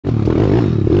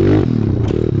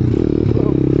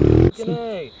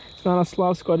It's not a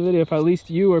Slav Squad video if at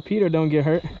least you or Peter don't get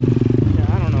hurt. Yeah,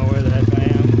 I don't know where the heck I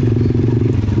am.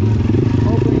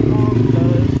 Hoping Mom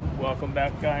does. Welcome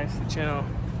back, guys, to the channel.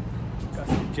 Got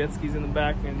some jet skis in the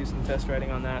back. I'm gonna do some test riding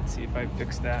on that, see if I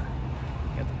fix that.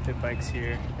 Got the pit bikes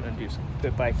here. Gonna do some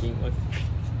pit biking with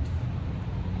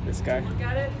this guy. Look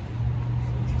at it.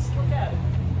 Just look at it.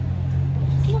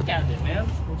 Just look at it, man.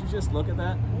 Would you just look at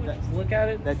that? Look at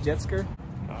it. That jet skirt.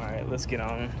 All right, let's get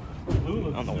on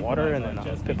the water and then on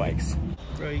the pit bikes.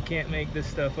 Bro, you can't make this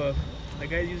stuff up. That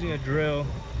guy's using a drill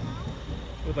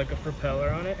with like a propeller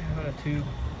on it, on a tube.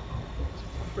 It's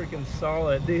freaking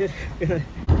solid, dude. On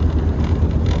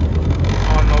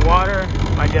the water,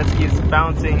 my jet ski's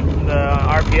bouncing the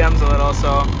RPMs a little,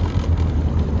 so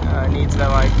it needs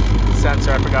that like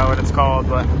sensor. I forgot what it's called,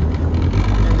 but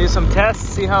I'm gonna do some tests,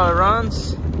 see how it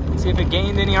runs, see if it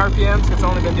gained any RPMs. It's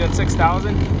only been doing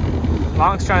 6,000.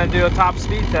 Long's trying to do a top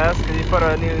speed test because he put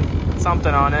a new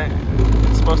something on it.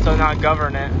 It's supposed to not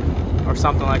govern it or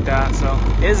something like that. So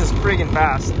his is freaking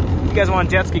fast. If you guys want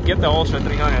a jet ski, get the Ultra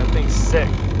 300. That thing's sick.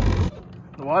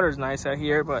 The water's nice out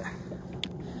here, but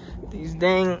these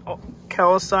dang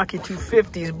Kawasaki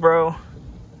 250s, bro.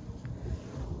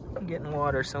 I'm getting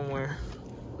water somewhere.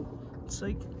 It's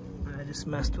like I just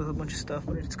messed with a bunch of stuff,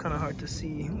 but it's kind of hard to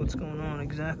see what's going on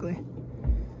exactly.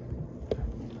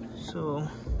 So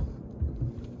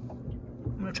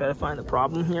I'm gonna try to find the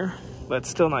problem here, but it's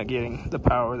still not getting the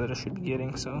power that it should be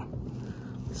getting, so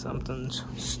something's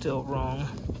still wrong.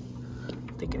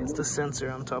 I'm thinking it's the sensor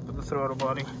on top of the throttle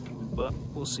body, but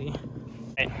we'll see.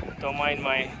 Hey, don't mind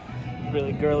my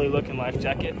really girly looking life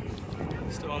jacket.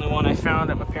 It's the only one I found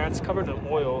at my parents', covered in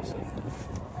oil, so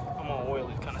I'm all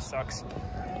oily, it kind of sucks.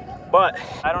 But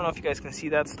I don't know if you guys can see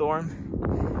that storm,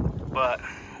 but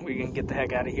we're gonna get the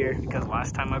heck out of here because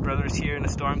last time my brother was here and a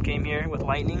storm came here with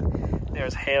lightning, there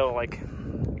was hail like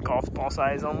golf ball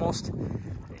size almost,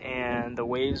 and the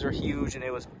waves were huge and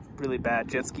it was really bad.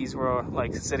 Jet skis were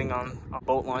like sitting on a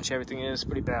boat launch, everything is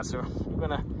pretty bad. So we're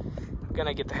gonna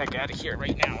get the heck out of here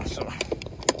right now. So let's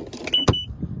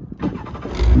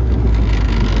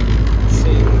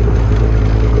see.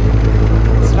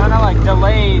 It's kind of like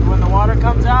delayed when the water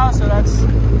comes out, so that's,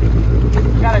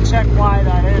 gotta check why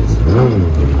that is.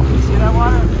 You see that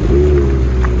water?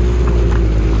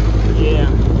 Yeah.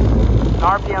 The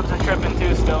RPMs are tripping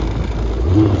too still.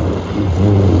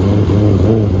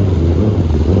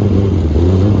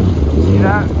 See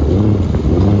that?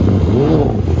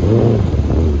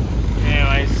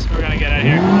 Anyways, we're gonna get out of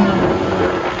here.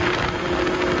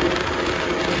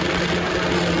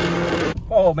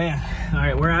 Oh man.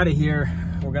 Alright, we're out of here.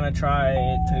 We're gonna try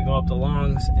to go up the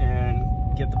Longs and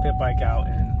get the pit bike out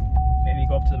and maybe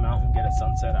go up to the mountain, get a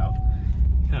sunset out.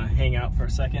 Kind of hang out for a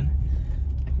second.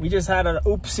 We just had an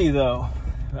oopsie though,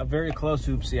 a very close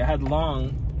oopsie. I had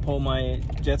Long pull my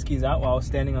jet skis out while I was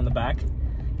standing on the back,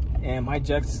 and my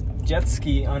jet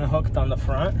ski unhooked on the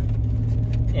front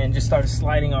and just started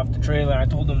sliding off the trailer. I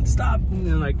told him stop,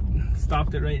 and like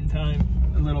stopped it right in time.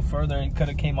 A little further, it could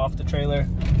have came off the trailer.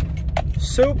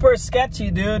 Super sketchy,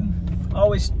 dude.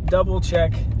 Always double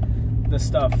check the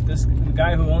stuff. The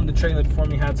guy who owned the trailer before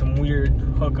me had some weird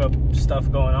hookup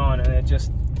stuff going on, and it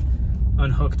just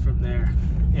unhooked from there.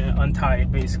 Yeah,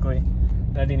 untied basically.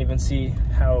 I didn't even see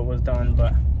how it was done,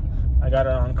 but I got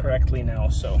it on correctly now.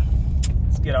 So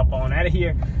let's get up on out of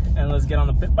here and let's get on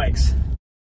the pit bikes.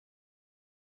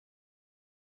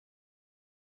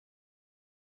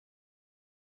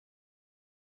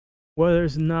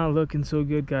 Weather's not looking so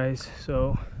good, guys,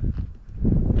 so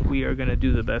we are gonna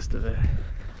do the best of it.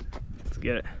 Let's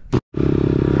get it. It's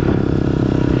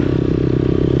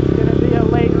gonna be a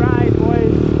late ride,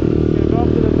 boys. Gonna go up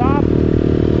to the top,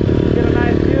 get a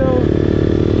nice view,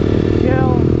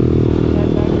 chill, and head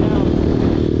back down.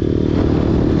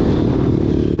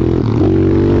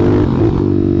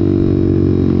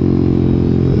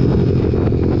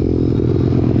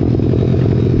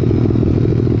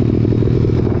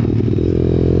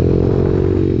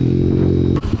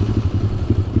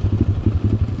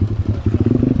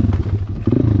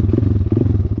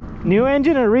 New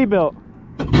engine or rebuilt?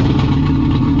 Huh?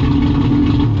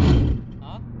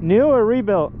 New or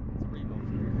rebuilt? It's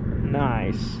rebuilt.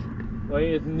 Nice. Well,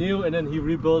 it's new and then he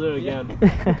rebuilt it again.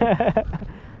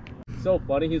 So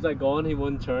funny, he's like going, he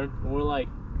wouldn't turn. And we're like,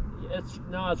 it's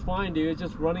fine, dude. It's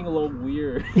just running a little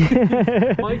weird.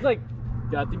 Mike's like,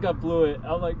 yeah, I think I blew it.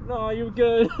 I was like, no, you're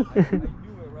good. I knew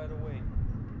it right away.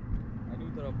 I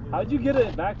knew that I blew it. How'd you get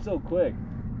it back so quick?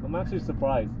 I'm actually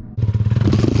surprised.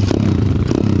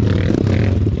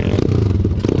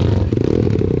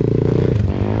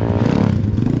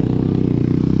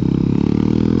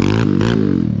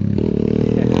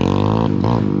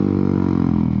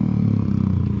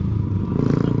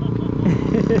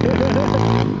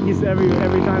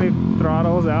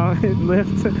 throttles out, it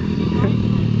lifts. It's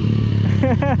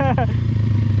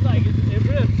like it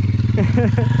rips.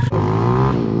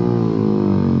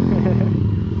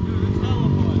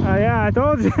 Yeah, I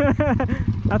told you.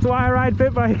 That's why I ride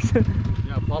pit bikes.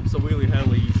 Yeah, pops a wheelie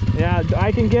hella easy. Yeah,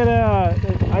 I can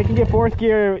get fourth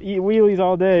gear wheelies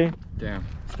all day. Damn.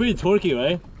 It's pretty torquey,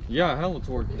 right? Yeah, hella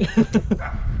torquey.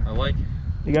 I like it.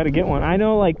 You got to get one. I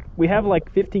know, like, we have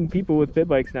like 15 people with pit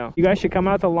bikes now. You guys should come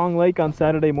out to Long Lake on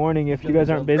Saturday morning if you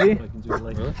guys aren't busy.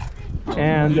 Really?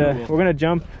 And we're gonna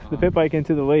jump the pit bike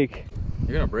into the lake.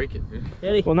 You're gonna break it,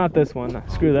 dude. Well, not this one.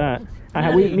 Screw that.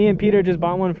 Me and Peter just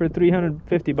bought one for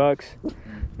 350 bucks,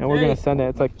 and we're gonna send it.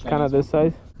 It's like kind of this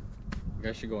size. You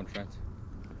guys should go on Trent.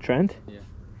 Trent? Yeah.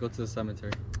 Go to the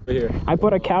cemetery. Right here. I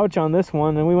put a couch on this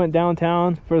one, and we went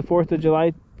downtown for the 4th of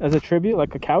July as a tribute,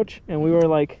 like a couch, and we were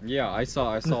like, Yeah, I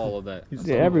saw all of that.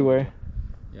 yeah, everywhere.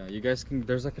 Yeah, you guys can.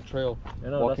 There's like a trail, I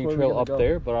know, walking trail up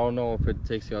there, but I don't know if it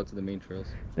takes you out to the main trails.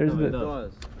 There's No, it the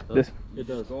does. this. It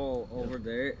does. Go over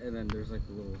there, and then there's like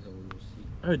a little hill you'll see.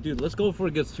 Alright, dude, let's go before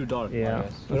it gets too dark. Yeah, We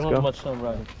let's don't have go. much time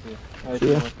riding. Yeah.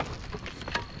 See ya.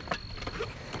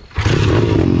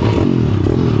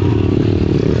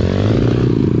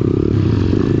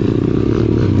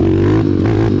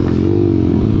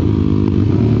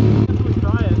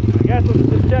 I guess let's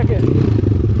just check it.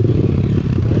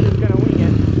 We're just gonna wing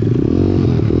it.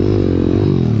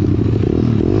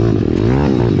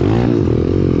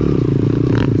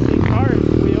 These cars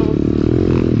wheels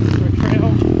for trail.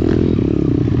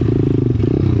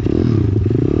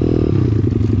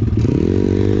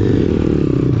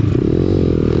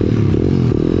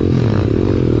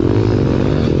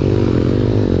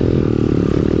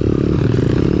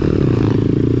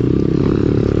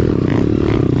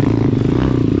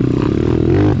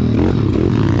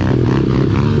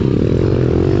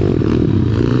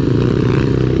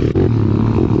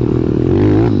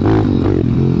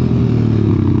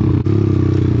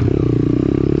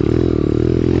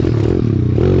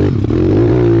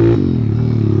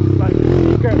 Like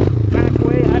secret back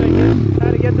way how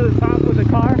to get to the top with the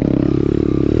car.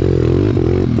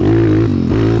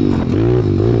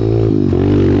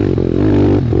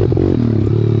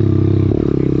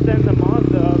 Send the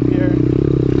Mazda up here.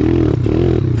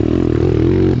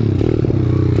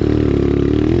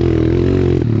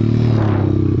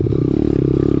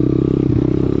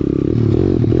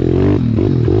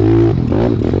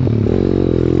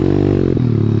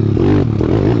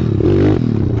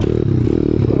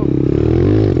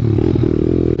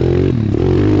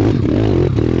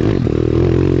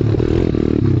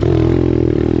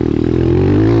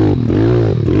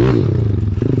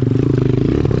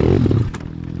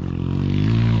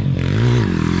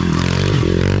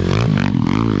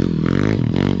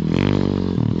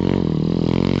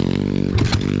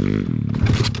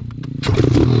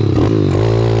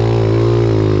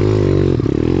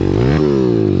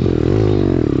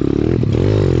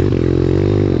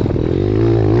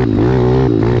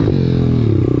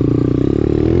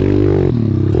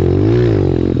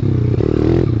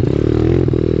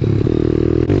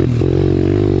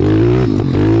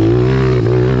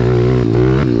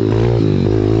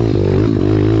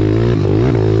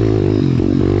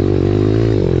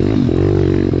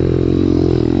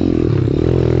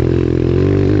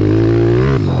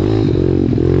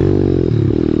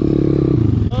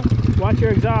 Watch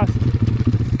your exhaust.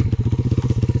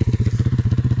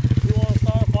 You want to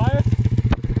start a fire?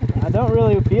 I don't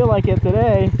really feel like it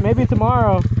today. Maybe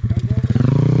tomorrow.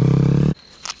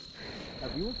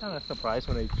 Have you been kind of surprised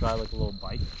when they try like a little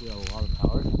bike with a lot of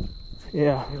power?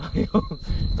 Yeah.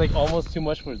 It's like almost too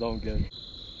much for its own good.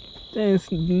 Dang, this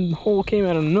hole came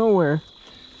out of nowhere.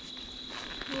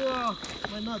 Yeah,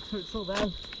 my nuts hurt so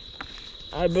bad.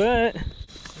 I bet.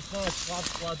 It's not a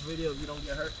squad video if you don't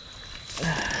get hurt.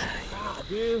 Ah,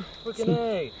 dude, freaking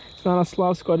A. It's not a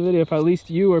Slav Squad video if at least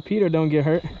you or Peter don't get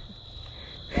hurt.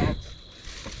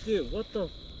 Dude, what the?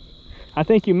 I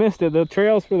think you missed it. The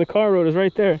trails for the car road is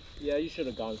right there. Yeah, you should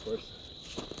have gone first.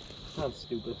 Sounds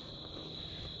stupid.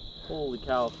 Holy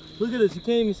cow. Look at this, you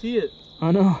can't even see it.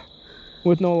 I know.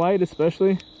 With no light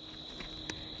especially.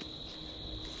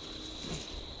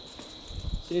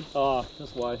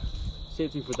 That's why.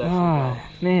 Safety protection. Ah,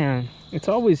 man. It's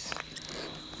always...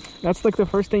 That's like the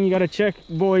first thing you gotta check,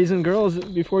 boys and girls,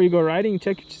 before you go riding.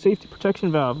 Check your safety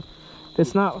protection valve. If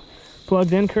it's not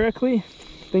plugged in correctly,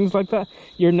 things like that,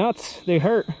 your nuts, they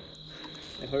hurt.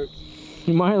 It hurts.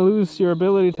 You might lose your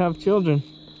ability to have children.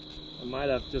 I might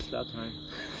have just that time.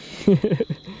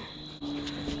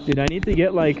 Dude, I need to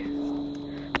get like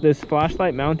this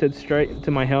flashlight mounted straight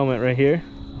to my helmet right here.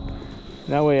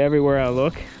 That way everywhere I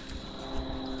look.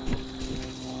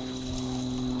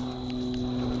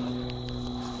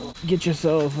 get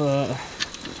yourself a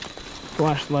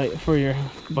flashlight for your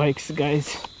bikes,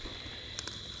 guys.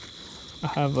 I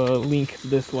have a link to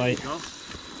this light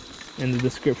in the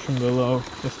description below.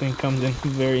 This thing comes in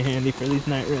very handy for these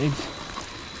night rides.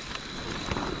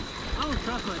 I don't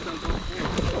trust myself going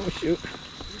forward. Oh shoot.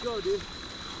 You go, dude.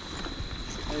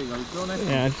 There you go. You go next to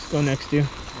Yeah, just go next to you. Yeah.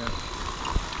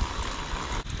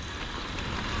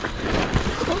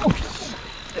 Oh,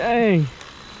 dang.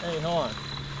 Hey, hold on.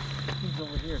 He's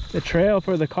over here. The trail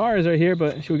for the cars are here,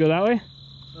 but should we go that way?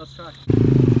 Let's try.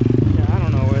 Yeah, I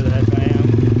don't know where the heck I am.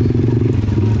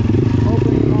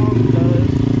 Hoping Mom does.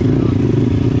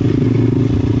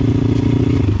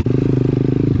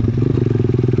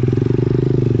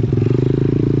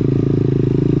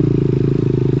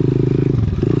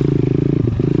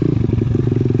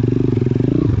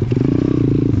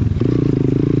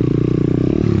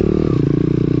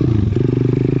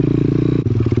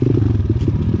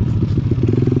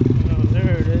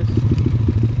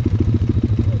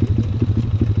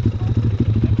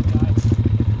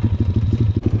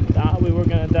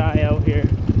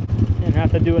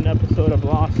 To do an episode of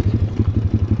Lost,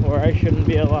 or I shouldn't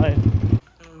be alive.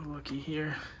 Oh, looky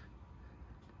here.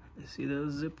 You see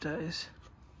those zip ties?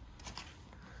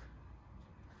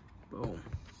 Boom.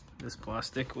 This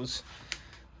plastic was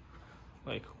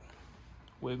like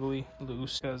wiggly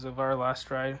loose because of our last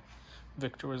ride.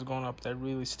 Victor was going up that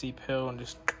really steep hill and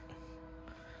just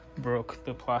broke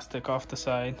the plastic off the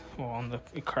side. Well,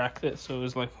 it cracked it, so it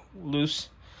was like loose.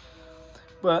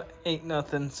 But ain't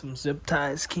nothing some zip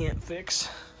ties can't fix.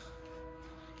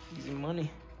 Easy money.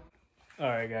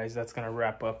 Alright guys, that's gonna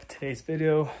wrap up today's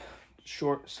video.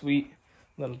 Short, sweet,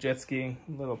 little jet skiing,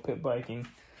 little pit biking,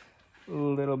 a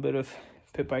little bit of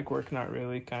pit bike work, not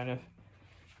really, kind of.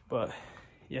 But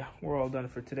yeah, we're all done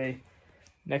for today.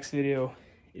 Next video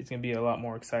is gonna be a lot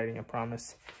more exciting, I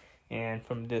promise. And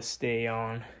from this day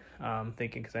on, I'm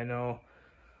thinking, because I know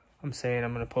I'm saying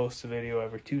I'm gonna post a video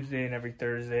every Tuesday and every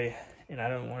Thursday. And I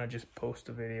don't want to just post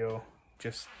a video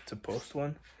just to post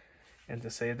one and to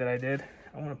say that I did.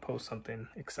 I want to post something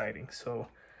exciting. So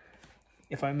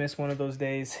if I miss one of those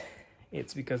days,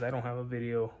 it's because I don't have a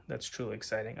video that's truly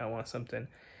exciting. I want something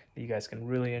that you guys can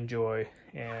really enjoy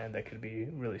and that could be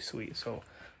really sweet. So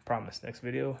promise, next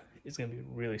video is going to be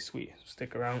really sweet.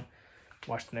 Stick around,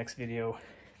 watch the next video.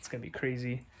 It's going to be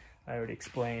crazy. I already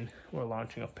explained we're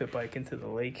launching a pit bike into the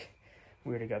lake. We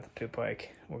already got the pit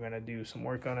bike. We're going to do some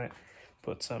work on it.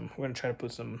 We're gonna try to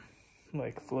put some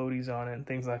like floaties on it and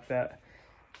things like that.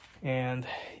 And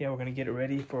yeah, we're gonna get it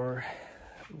ready for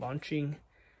launching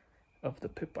of the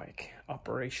pit bike.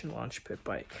 Operation Launch Pit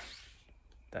Bike.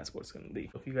 That's what it's gonna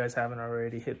be. If you guys haven't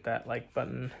already, hit that like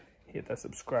button, hit that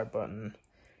subscribe button,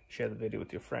 share the video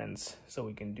with your friends so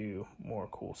we can do more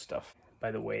cool stuff.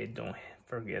 By the way, don't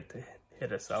forget to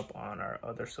hit us up on our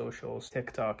other socials,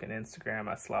 TikTok and Instagram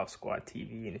at Slough Squad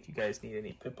TV. And if you guys need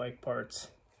any pit bike parts,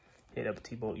 hit up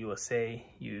T-Bolt USA,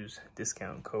 use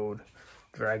discount code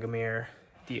Dragomir,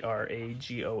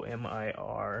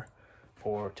 DRAGOMIR,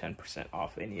 for 10%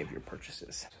 off any of your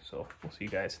purchases. So we'll see you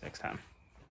guys next time.